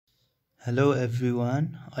Hello everyone.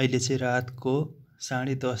 अहिले चाहिँ रातको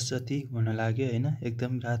 10:30 जति हुन लाग्यो हैन,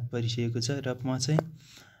 एकदम रात परिसकेको छ र म चाहिँ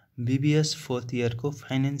BBS 4th इयरको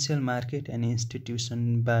financial market and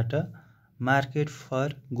इन्स्टिट्युसनबाट market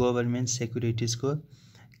for government सेक्युरिटीजको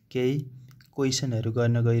केही क्वेसनहरू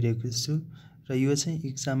गर्न गइरहेको छु र यो चाहिँ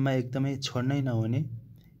एक्जाममा एकदमै छोड्नै नहुने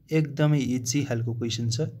एकदमै इजी खालको क्वेसन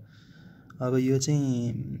छ। अब यो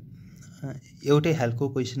चाहिँ एउटै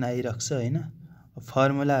खालको क्वेसन आइरहेको छ हैन,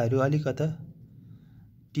 फर्मुलाहरू अलिकता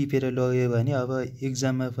टिपेर लग्यो भने अब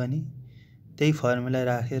एक्जाममा पनि त्यही फर्मुला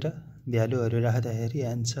राखेर भ्यालुहरू राख्दाखेरि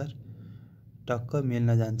एन्सर टक्क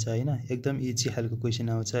मिल्न जान्छ हैन, एकदम इजी खालको क्वेसन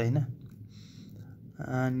आउँछ हैन।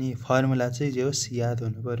 अनि फर्मुला चाहिँ जे होस् याद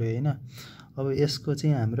हुनु पर्यो हैन। अब यसको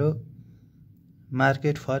चाहिँ हाम्रो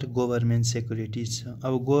मार्केट फर गभर्नमेन्ट सेक्युरिटीज छ।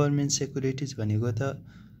 अब गभर्नमेन्ट सेक्युरिटीज भनेको त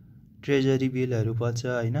ट्रेजरी बिलहरू पर्छ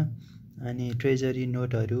हैन, अनि ट्रेजरी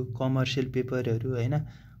नोटहरू, कमर्सियल पेपरहरू हैन।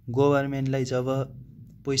 गभर्नमेन्टलाई जब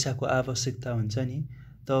पैसाको आवश्यकता हुन्छ नि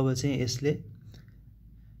तब चाहिँ यसले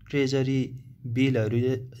ट्रेजरी बिलहरू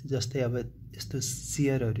जस्तै अब यस्तो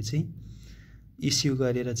सेयरहरू चाहिँ इस्यु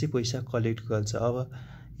गरेर चाहिँ पैसा कलेक्ट गर्छ। अब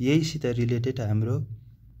यहीसित रिलेटेड हाम्रो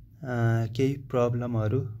केही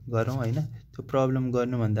प्रब्लमहरू गरौँ हैन। त्यो प्रब्लम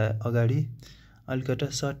गर्नुभन्दा अगाडि अलिकता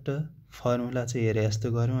सर्ट फर्मुला चाहिँ हेरे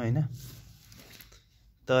जस्तो गरौँ हैन।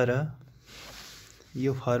 तर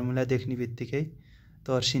यो फर्मुला देख्ने बित्तिकै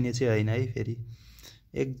तर्सिने चाहिँ होइन है, फेरि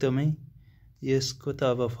एकदमै यसको त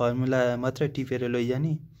अब फर्मुला मात्र टिपेर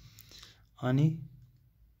लैजाने अनि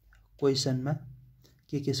क्वेसनमा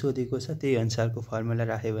के सोधेको छ त्यही अनुसारको फर्मुला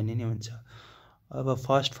राख्यो भने नि हुन्छ। अब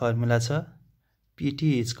फर्स्ट फर्मुला छ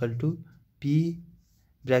PT equal to P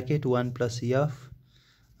bracket 1 plus F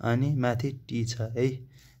अनि माथि टी छ है।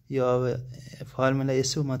 यो अब फर्मुला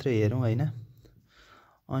यसो मात्रै हेरौँ हैन।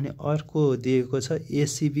 अनि अर्को दिएको छ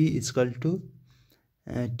ACB equal to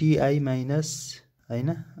TI minus हैन,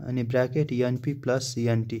 अनि bracket NP plus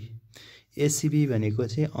n t. ACB भनेको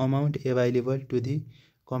चाहिँ amount available to the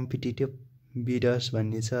competitive bidders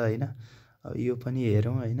भन्ने छ हैन। अब यो पनि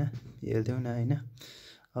हेरौँ हैन, हेर्दैौ न हैन।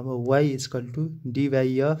 अब why equal two D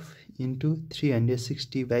by F into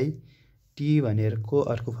 360 by T भनेरको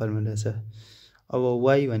अर्को फर्मुला छ। अब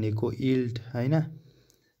वाइ भनेको यिल्ड हैन,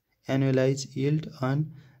 annualise yield on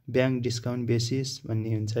bank discount basis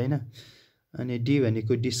भन्ने हुन्छ हैन। अनि डी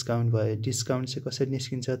भनेको डिस्काउन्ट भयो। डिस्काउन्ट चाहिँ कसरी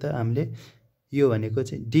निस्किन्छ त हामीले, यो भनेको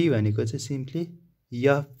चाहिँ डी भनेको चाहिँ सिम्पली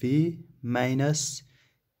एफभी माइनस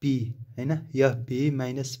पी हैन, एफभी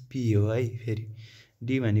माइनस पी हो है। फेरि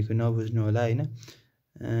डी भनेको नबुझ्नु होला हैन,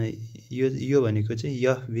 यो भनेको चाहिँ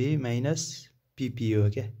एफभी माइनस पीपी हो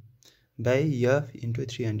क्या, by F into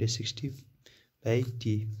 360 by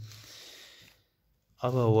T.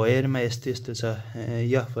 अब वेयरमा यस्तो छ,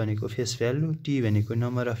 एफ भनेको फेस भ्यालु, टी भनेको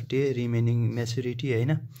number of day remaining maturity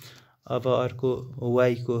हैन। अब अर्को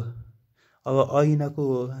वाइको, अब ऐनाको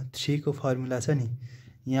 3 को फर्मुला छ नि,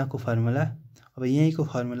 यहाँको फर्मुला, अब यहीँको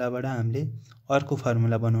फर्मुलाबाट हामीले अर्को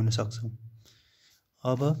फर्मुला बनाउन सक्छौँ।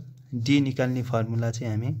 अब डी निकाल्ने फर्मुला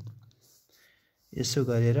चाहिँ हामी यसो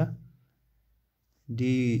गरेर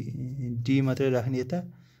डी मात्रै राख्ने यता,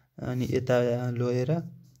 अनि यता लोएर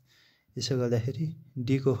यसो गर्दाखेरि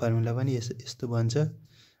डी को फर्मुला पनि यस्तो बन्छ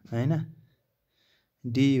हैन।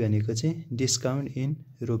 डी भनेको चाहिँ डिस्काउन्ट इन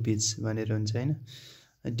रुपिज भनेर हुन्छ हैन।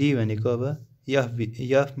 डी भनेको अब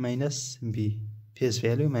F minus be, face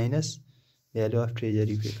value minus value of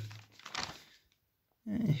treasury bill.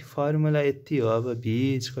 Formula यति हो। अब भी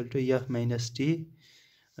equal to F minus T,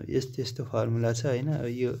 यस्तो फर्मुला छ हैन।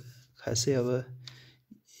 यो खासै अब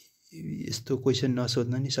यस्तो क्वेसन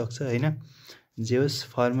नसोध्न नि सक्छ हैन। जे होस्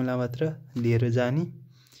फर्मुला मात्र लिएर जाने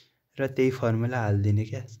र त्यही फर्मुला हालिदिने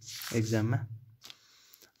क्या एक्जाममा।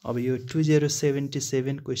 अब यो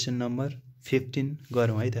 2077 क्वेसन नम्बर 15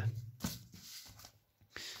 गरौँ है त।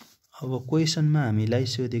 अब क्वेसनमा हामीलाई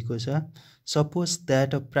सोधेको छ suppose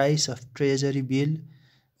that a price of treasury bill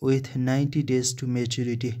with 90 days to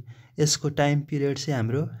maturity. यसको टाइम पिरियड चाहिँ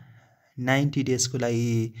हाम्रो 90 डेजको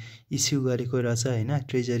लागि इस्यु गरेको रहेछ हैन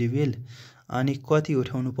ट्रेजरी बिल। अनि कति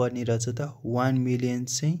उठाउनु पर्ने रहेछ त 1 मिलियन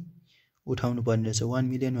चाहिँ उठाउनु पर्ने रहेछ। 1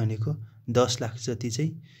 मिलियन भनेको 10 लाख जति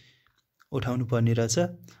चाहिँ उठाउनु पर्ने रहेछ।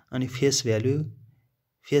 अनि फेस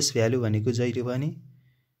भ्यालु भनेको जहिले पनि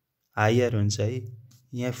हायर हुन्छ है।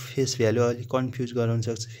 यहाँ फेस भ्यालु अलिक कन्फ्युज गराउन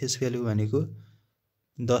सक्छ। फेस भ्यालु भनेको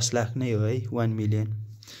 10 लाख नै हो है, 1 मिलियन।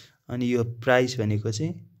 अनि यो प्राइस भनेको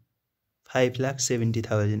चाहिँ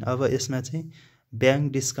 5,70,000। अब यसमा चाहिँ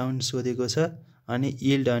ब्याङ्क डिस्काउन्ट सोधेको छ अनि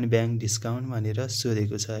यिल्ड अन ब्याङ्क डिस्काउन्ट भनेर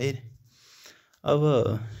सोधेको छ है। अब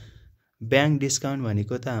ब्याङ्क डिस्काउन्ट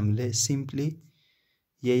भनेको त हामीले सिम्पली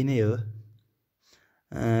यही नै हो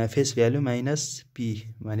फेस भ्यालु माइनस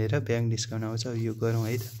पी भनेर ब्याङ्क डिस्काउन्ट आउँछ। यो गरौँ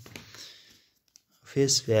है त।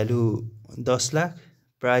 फेस भ्यालु 10 लाख,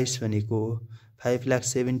 प्राइस भनेको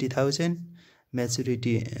 5,70,000,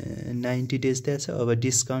 म्याचुरिटी 90 डेज त्यहाँ छ। अब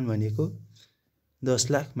डिस्काउन्ट भनेको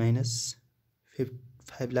 10 लाख माइनस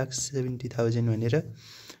 5,70,000 भनेर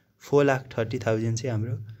 4,30,000 चाहिँ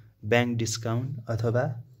हाम्रो ब्याङ्क डिस्काउन्ट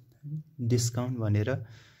अथवा डिस्काउन्ट भनेर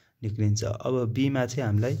निक्लिन्छ। अब बीमा चाहिँ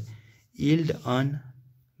हामीलाई यील्ड अन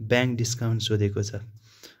ब्याङ्क डिस्काउन्ट सोधेको छ।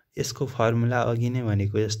 यसको फर्मुला अघि नै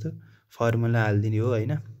भनेको जस्तो फर्मुला हालिदिने हो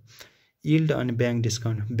हैन। यील्ड अन ब्याङ्क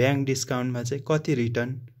डिस्काउन्टमा चाहिँ कति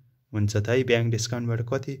रिटर्न हुन्छ त है, ब्याङ्क डिस्काउन्टबाट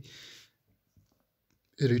कति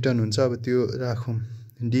रिटर्न हुन्छ। अब त्यो राखौँ,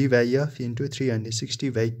 D by F into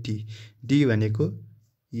 360/t। D भनेको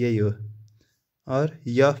यही हो, और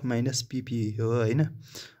एफ माइनस पिपी हो हैन।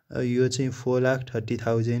 यो चाहिँ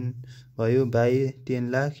 4,30,000 भयो बाई 10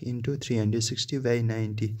 लाख इन्टु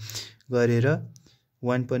 360/90 गरेर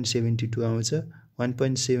 1.72 आउँछ।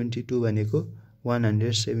 1.72 भनेको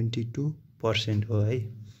 172% हो है।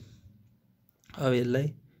 अब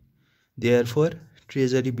यसलाई therefore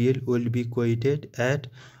treasury bill will be क्वोटेड at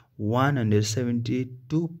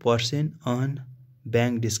 172% on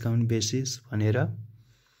bank discount basis भनेर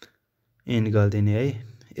एन्ड गरिदिने है।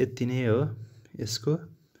 यति नै हो यसको।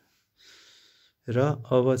 र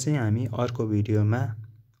अब चाहिँ हामी अर्को भिडियोमा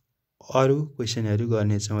अरू क्वेसनहरू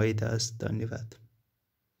गर्नेछौँ है त। हस्, धन्यवाद।